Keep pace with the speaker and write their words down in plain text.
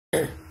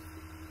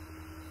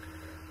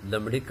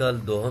لمړي کال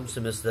دوهم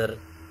سمستر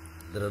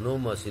درنو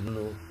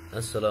محصلینو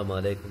السلام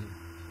علیکم.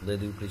 د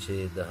دې وکړي چې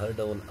د هر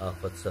ډول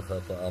آفت څخه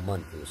په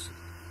امان کې اوسئ.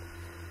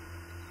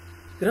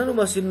 ګرانو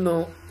محصلینو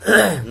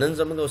نن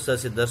زموږ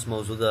ستاسې درس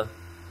موضوع ده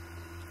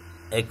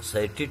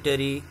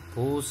excitatory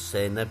post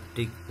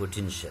synaptic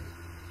potential.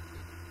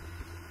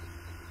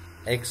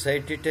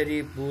 excitatory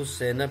post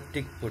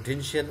synaptic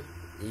potential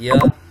یا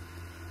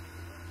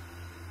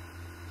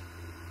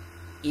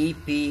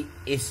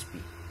EPSP.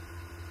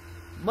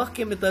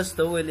 مخکې مې تاسو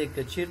ته وویلې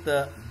که چېرته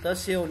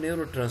داسې یو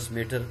نیورو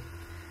ټرانسمیټر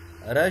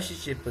راشي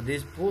چې په دې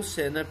پوست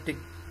سینپټیک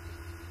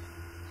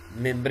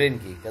ممبرین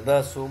کې که دا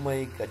سومه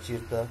وي که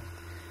چېرته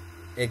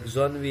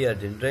اکزون وي یا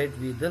ډنډرایټ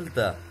وي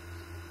دلته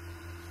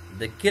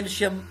د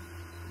کیلشیم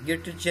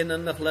ګیټډ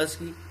چینل نه خلاص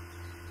کړي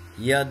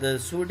یا د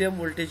سوډیم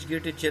ولټیج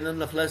ګیټډ چینل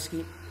نه خلاص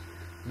کړي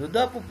نو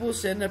دا په پوست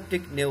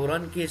سینپټیک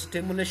نیورون کې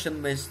سټیمولیشن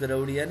منځته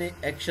راوړي یعنې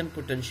ایکشن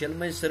پوټنشیل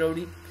منځته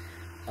راوړي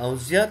او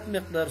زیات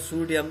مقدار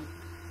سوډیم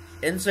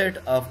انسایډ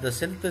آف د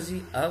سیل ته ځي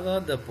هغه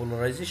د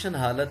پولرایزیشن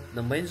حالت د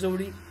منځه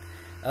وړي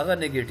هغه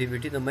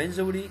نیګیټیویټي د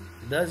منځه وړي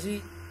دا ځي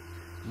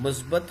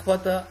مثبت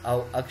خواته او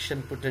اکشن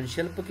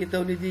پوټنشیل پکې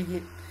تولیدېږي.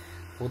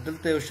 خو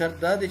دلته یو شرط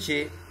دا دی چې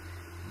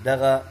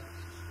دغه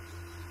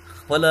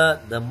خپله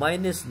د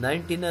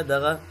 -90 نه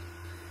دغه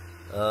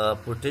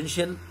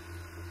پوټنشیل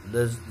د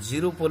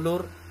 0 په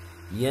لور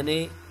یعنې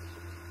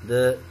د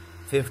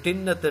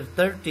 15 نه تر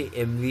 30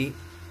 MV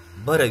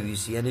بره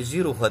ویسي یعنې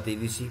 0 خواته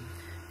ویسي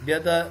بیا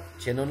دا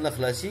چینلونه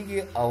خلاصیږي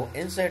او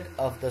انسایډ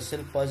آف د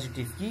سیل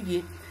پازیټیو کیږي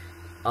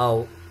او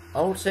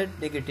آوټسایډ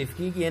نیګیټیو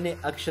کیږي یعنی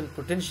اکشن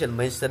پوټنشیل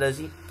منځته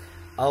راځي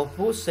او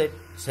پوست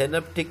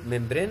سینپټیک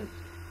ممبرین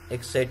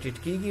ایکسایټډ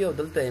کیږي او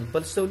دلته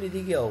امپلس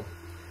تولیدیږي او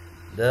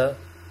د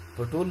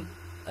په ټول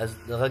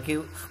دغه کې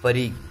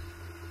خپریږي.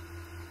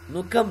 نو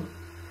کم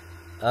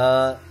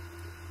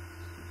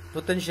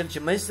پوتنشیل چې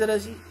منځته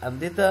راځي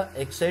همدې ته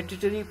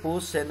ایکسایټیټري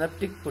پوست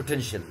سینپټیک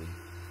پوټنشیل وي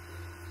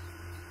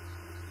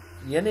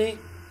یعنی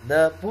د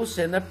پوست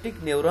سینپټیک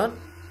نیورون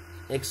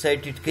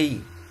ایکسایټډ کوي.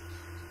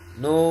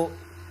 نو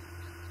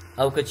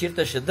او که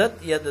چېرته شدت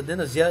یا د دې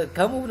نه زیات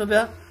کم و نو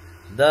بیا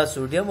دا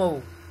سوډیم او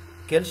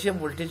کیلشیم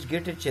ولټیج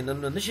ګیټډ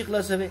چینلونه نشي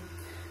خلاصوي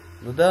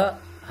نو دا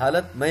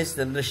حالت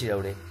منځته نشي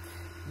راوړی.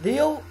 د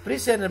یو پری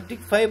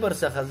سینپټیک فایبر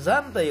څخه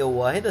ځان ته یو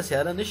واحده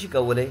سیاره نشي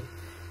کولی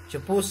چې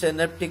پوست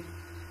سینپټیک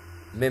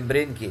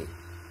ممبرین کې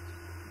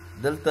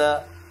دلته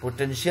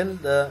پوټنشیل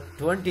د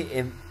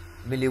 20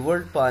 ملي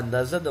ولټ په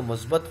اندازه د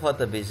مثبت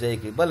خواته بېځایه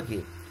کړي بلکې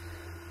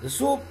د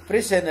څو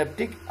پری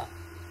سینپټیک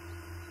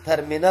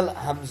ترمینل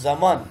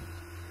همزمان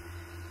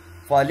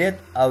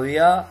فعالیت او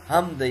یا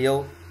هم د یو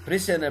پری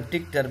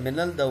سینپټیک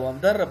ترمینل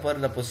دوامدار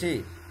پرلپسې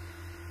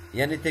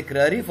یعنی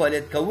تکراري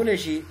فعالیت کولی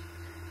شي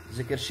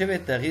ذکر شوی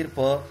تغییر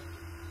په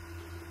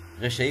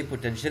غشایي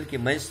پوټنشیل کې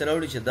منځته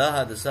راوړي چې دا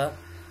حادثه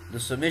د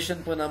سومیشن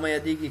په نامه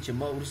یادېږي چې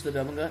ما وروسته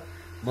بیا موږ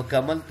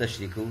مکمل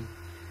تشریح کوو.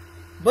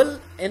 بل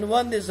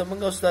عنوان دی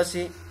زموږ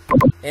ستاسې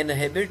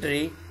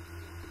inhibitory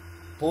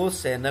post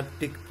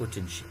synaptic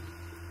potential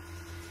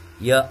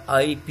یا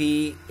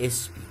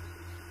IPSP.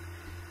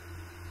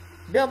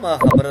 بیا ما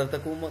خبره درته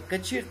کوم که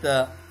چېرته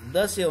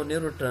داسې یو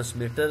نیورو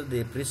ټرانسمیټر د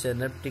پری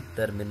سینپټیک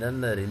ترمینل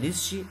نه ریلیز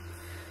شي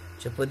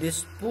چې په دې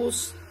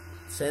پوست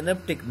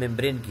سینپټیک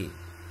ممبرین کې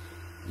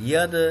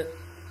یا د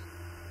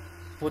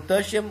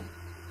پوتاشیم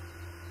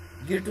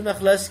ګیټونه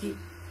خلاص کړي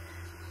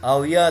او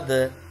یا د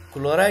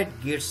کلورایډ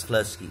ګیټس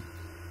خلاص کړي.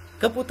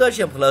 که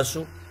پوتاشیم خلاص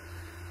شو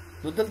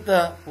نو دلته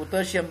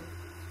پوتاشیم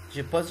چې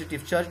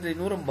پازیټیو چارج دی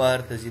نورم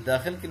بهر ته ځي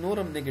داخل کې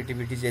نورم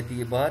نیګیټیویټي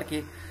زیاتېږي بهر کې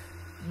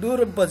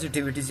نورم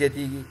پازیټیویټي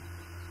زیاتېږي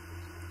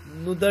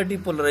نو دا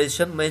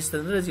ډیپولرایزیشن منځته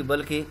نه راځي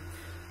بلکې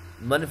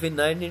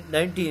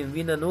 -90 MV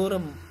نه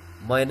نورم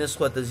ماینس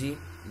خواته ځي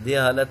دې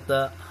حالت ته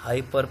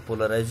هایپر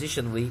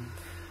پولرایزیشن وایي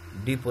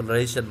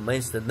ډیپولرایزیشن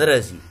منځته نه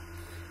راځي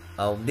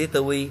او همدې ته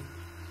وایي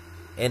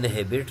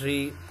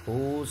انهبیټري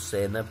پوست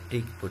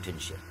سینپټیک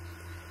پوټنشیل.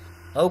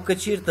 او که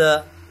چېرته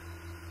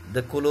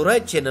د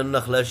کلورایډ چینلونه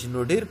خلاص شي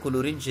نو ډېر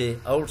کلورین چې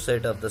آوټ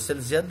سایډ آف د سیل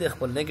زیات دی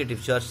خپل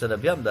نیګیټیو چارج سره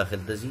بیا هم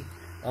داخل ته ځي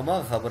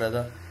هماغه خبره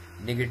ده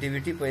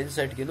نیګیټیویټي په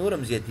انسایډ کې نور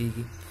هم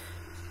زیاتېږي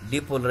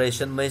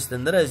ډیپولرایزیشن منځته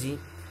نه راځي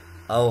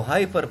او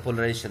هایپر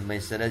پولرایزیشن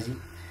منځته راځي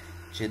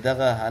چې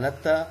دغه حالت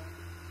ته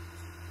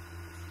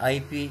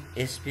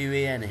IPSP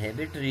وایي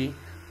انهبیټري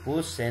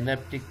پوست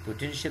سینپټیک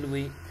پوټنشیل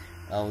وایي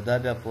او دا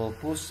بیا په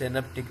پوست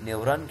سینپټیک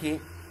نیورون کې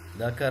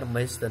دا کار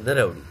منځته نه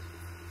راوړي.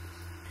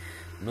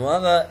 نو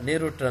هغه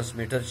نیورو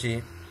ټرانسمیټر چې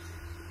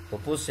په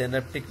پوست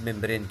سینپټیک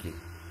ممبرین کې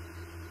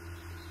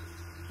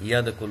یا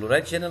د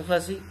کلورایډ چینل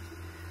خلاصي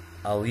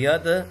او یا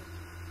د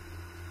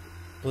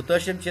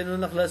پوتاشیم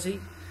چینل خلاصي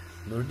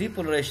نو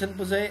ډیپولرایزیشن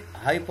په ځای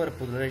هایپر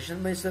پولرایزیشن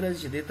منځته راځي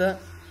چې دې ته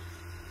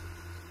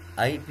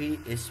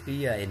IPSP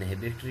یا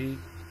انهبیټري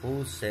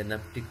پوست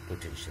سینپټیک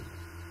پوټنشیل.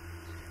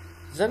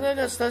 زموږ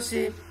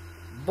ستاسې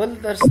بل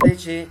درس دی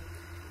چې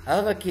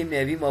هغه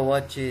کیمیاوي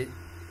مواد چې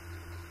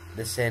د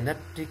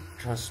سینپټیک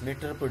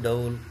ټرانسمیټر په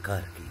ډول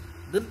کار کوي.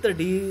 دلته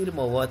ډېر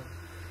مواد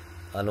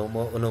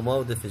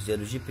علماو د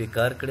فزیولوژي پې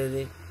کار کړی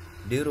دی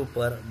ډیرو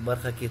پر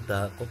برخه کې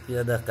تحقق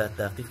یا د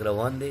تحقیق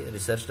روان دی،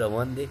 ریسرچ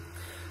روان دی.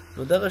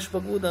 نو دغه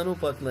شپږو دانو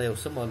په هکله یو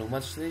څه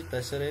معلومات شته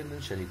تاسو سره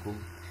نن شریکوم.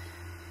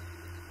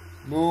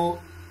 نو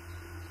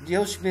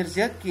یو شمېر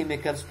زیات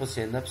کیمیکلز په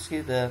سینپس کې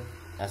د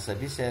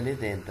عصبي سیالۍ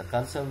د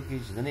انتقال سبب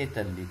کېږي چې ځینې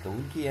تنبیه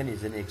کوونکي یعنې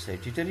ځینې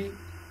اکسایټیټري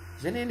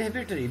ځینې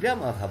انهبیټري. بیا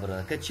ما خبره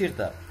ده که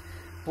چېرته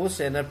پوست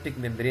سینپټیک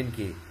ممبرین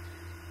کې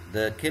د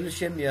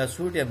کیلشیم یا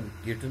سوډیم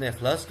ګیټونه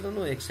خلاص کړه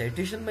نو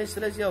اکسایټیشن منځته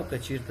راځي، او که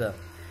چېرته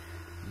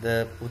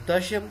د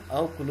پوتاشیم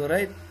او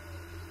کلوراید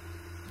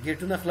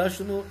ګیټونه خلاص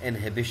شو نو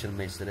انهبیشن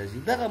منځته راځي.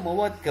 دغه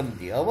مواد کم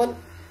دي. اول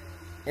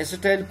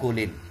اسیټایل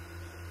کولین.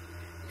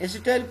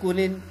 اسیټایل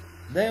کولین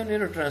دا یو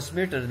نیورو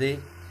ټرانسمیټر دی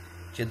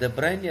چې د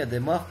براین یا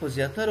دماغ په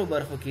زیاترو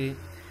برخو کې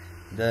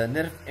د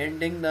نرف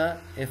انډینګ نه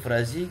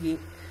افرازیږي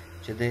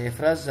چې د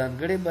افراز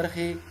ځانګړې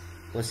برخې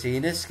په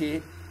سینس کې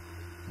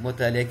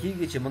مطالعه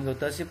کیږي چې موږ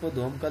تاسو په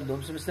دوم کال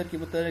دوم سمستر کې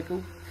مطالعه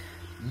کوو.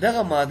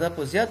 دغه ماده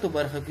په زیاتو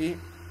برخو کې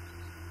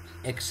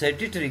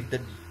اکسایټیټري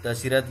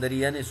تاثیرات لري،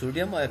 یعنې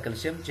سوډیم او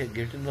کلسیم چې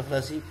ګیټونه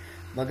خلاصي،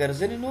 مګر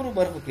ځینې نورو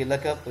برخو کې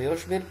لکه په یو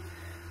شمېر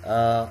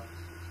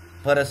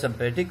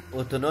پاراسمپیټیک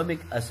اوتونومیک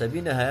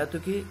عصبي نهایاتو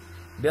کې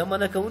بیا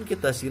منع کوونکي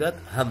تاثیرات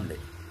هم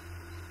لري.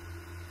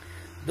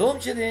 دوم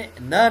چې دی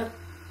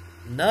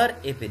نار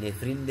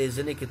اپینفرین دی،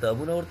 ځینې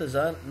کتابونه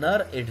ورته نار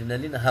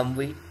ایډرینالین هم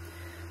وي.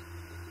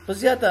 په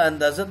زیاته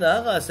اندازه د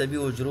هغه عصبي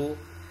حجرو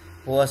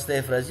په واسطه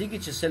افرازي کې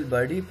چې سیل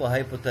باډي په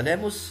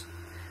هایپوتلاموس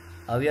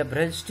او یا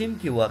برین سټیم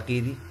کې واقع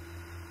دي.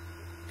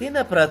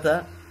 دینه پرته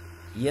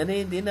یعنې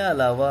دینه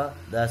علاوه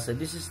د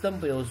عصبي سیستم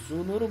په یو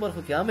څو نورو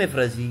برخو کې هم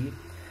افرازي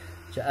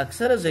چې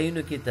اکثره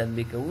ځایونو کې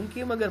تنبیه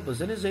کوونکي، مګر په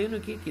ځینې ځایونو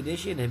کې کیدای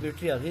شي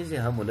انهبیټري اغېزې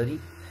هم ولري.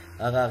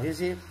 هغه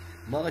اغېزې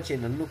مغه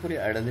چینلونو پورې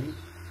اړه لري.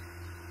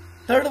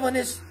 تھرډ ون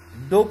از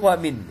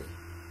ډوپامین دی.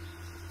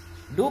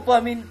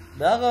 ډوپامین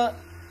د هغه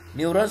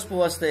نیورونز په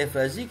واسطه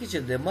افرازي کې چې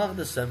دماغ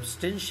د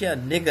سبسټنشیا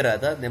نیګرا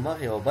ده،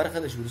 دماغ یوه برخه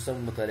د شروع سم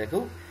مطالعه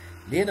کوو،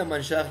 دینه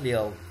منشا اخلي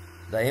او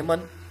دایما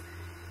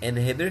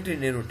انهبیټري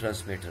نیورو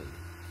ټرانسمیټر دی.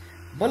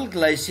 بل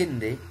ګلایسین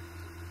دی.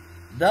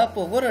 دا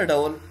په غوره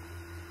ډول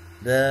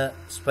د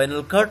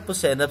سپاینل کارډ په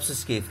سینپسس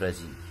کې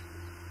افرازي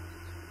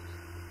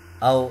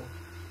او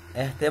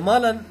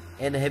احتمالاً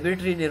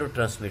انهبیټري نیورو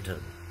ټرانسمیټر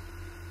دی.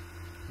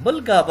 بل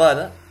گابا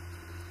ده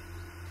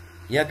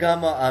یا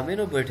ګاما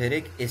امینو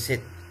بیوټریک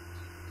اسید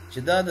چې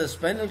دا د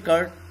سپاینل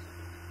کارډ،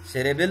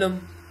 سیریبیلم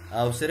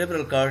او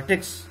سیریبرل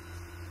کارټکس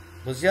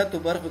په زیاتو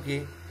برخو کې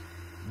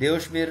د یو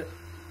شمېر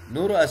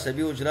نورو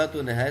عصبي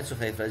حجراتو نهایت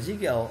څخه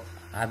افرازیږي او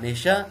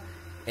همیشه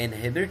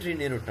انهبیټري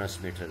نیورو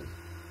ټرانسمیټر دی.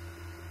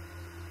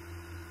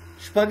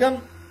 شپږم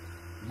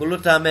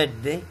ګلوټامیټ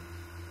دی.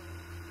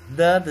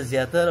 دا د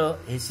زیاترو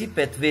حسي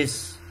پیتویز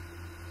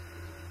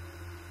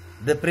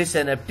د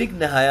پریسینپټیک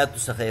نهایاتو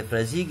څخه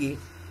افرازیږي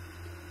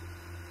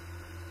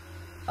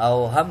او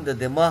هم د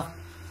دماغ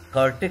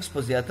کارټکس په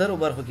زیاترو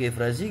برخو کې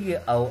افرازیږي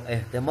او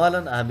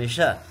احتمالاً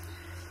همیشه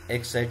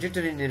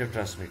اکسایټیټري نیورو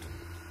ټرانسمیټر.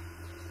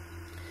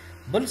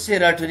 بل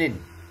سیراټونین.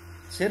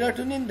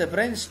 سیراټونین د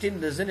برین سټیم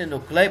د ځینې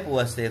نوکلای په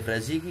واسطه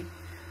افرازیږي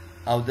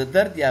او د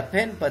درد یا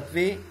پین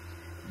پتوی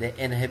د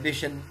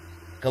انهبیشن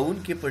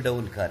کوونکي په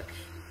ډول کار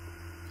کوي.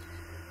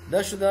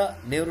 دا شو د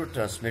نیورو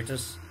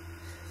ټرانسمیټرز.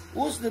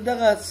 اوس د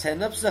دغه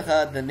سینپس څخه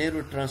د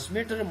نیورو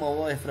ټرانسمیټر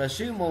افراز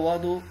شوي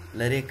موادو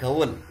لرې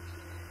کول.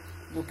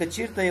 نو که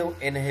چېرته یو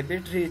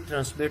انهبیټري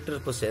ټرانسمیټر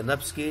په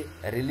سینپس کې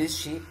ریلیز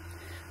شي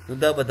نو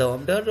دا به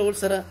دوامدار ډول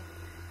سره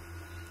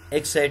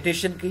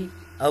اکسایټیشن کوي،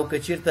 او که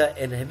چېرته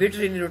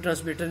انهبیټري نیورو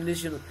ټرانسمیټر ریلیز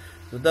شي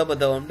نو دا به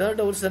دوامدار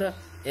ډول سره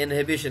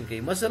انهبیشن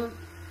کوي. مثلا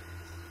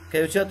که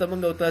یو چاته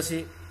موږ او تاسې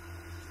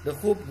د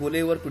خوب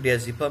ګولۍ ورکړو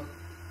ډیازیپم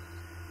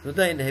نو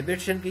دا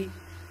انهبیشن کوي.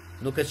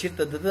 نو که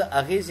چېرته د ده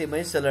اغېزې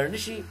منځته لاړ نه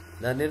شي،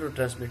 دا نیورو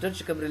ټرانسمیټر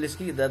چې کوم ریلیز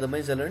کېږي دا د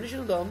منځه لاړ نه شي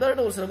نو دوامدار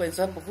ډول سره به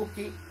انسان په خوب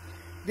کې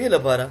دې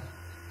لپاره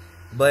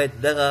باید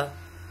دغه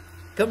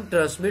کم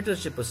ټرانسمیټر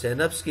چې په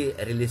سینپس کې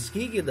ریلیز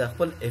کېږي د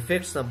خپل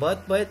افیکټس نه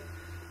بعد باید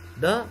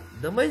دا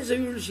د منځه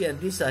یوړل شي،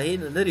 اندې ساحې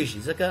نه لرې شي،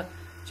 ځکه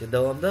چې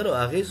دوامدارو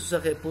اغېزو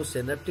څخه پوست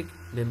سینپټیک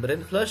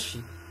ممبرین خلاص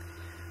شي.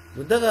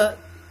 نو دغه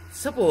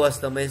څه په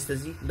واسطه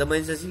د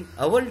منځه ځي؟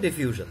 اول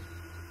ډیفیوژن.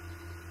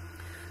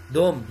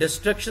 دوم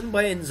ډسټرکشن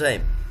بای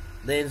انزایم،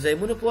 د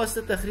انزایمونو په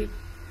واسطه تخریب.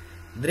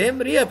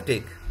 دریم ری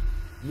اپټیک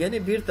یعنې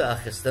بیرته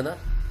اخیستنه.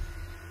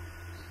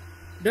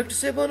 ډاکټر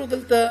صاحبانو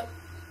دلته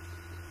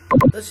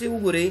تاسې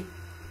وګورئ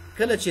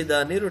کله چې دا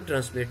نیورو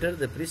ټرانسمیټر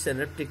د پری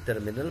سینپټیک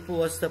ترمینل په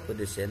واسطه په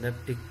د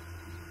سینپټیک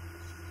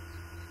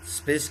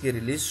سپیس کې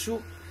ریلیز شو،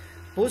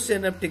 پوست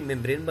سینپټیک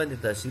ممبرین باندې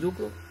تاثیر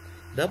وکړو،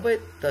 دا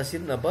باید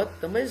تاثیر نه بعد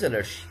د منځه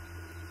لاړ شي.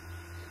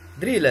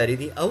 درې لارې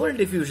دي. اول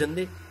ډیفیوژن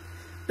دی.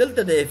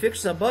 دلته د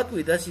افیکټس نه بعد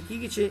وایي داسې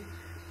کېږي چې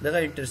دغه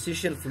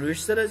انټرسټیشل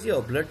فلویډس ته راځي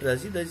او بلډ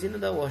راځي، دا ځینې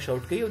دا واش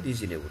آوټ کوي او دې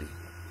ځینې وړي.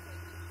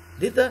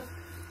 دې ته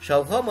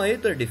شاوخوا مایع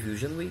ته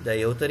ډیفیوژن وایي. دا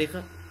یو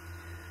طریقه.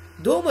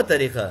 دومه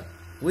طریقه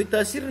وایي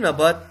تاثیر نه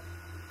بعد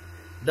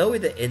دا وایي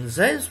د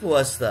انزایمز په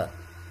واسطه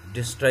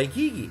ډسټرای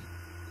کېږي.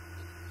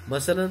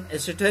 مثلا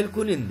اسیټایل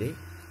کولین دی،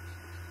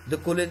 د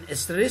کولین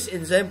استریس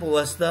انزایم په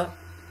واسطه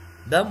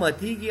دا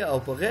ماتیږي او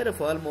په غیر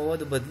فعال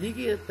موادو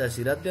بدلیږي،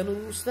 تاثیرات بیا نور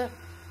وروسته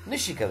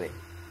نشي کوی.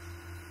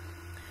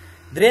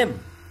 دریم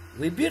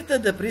وی بیرته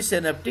د پری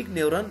سیناپټیک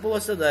نیورون په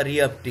واسطه دا ری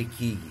اپټیک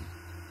کیږي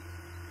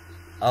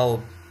او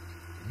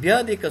بیا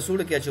د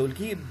کڅوړه کې اچول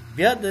کیږي،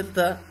 بیا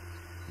دلته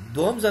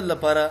دوم ځل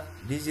لپاره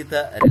دیزی ته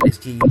ریلیز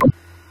کیږي.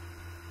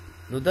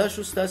 نو دا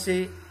شو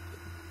ستاسې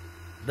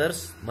درس.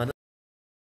 مننه.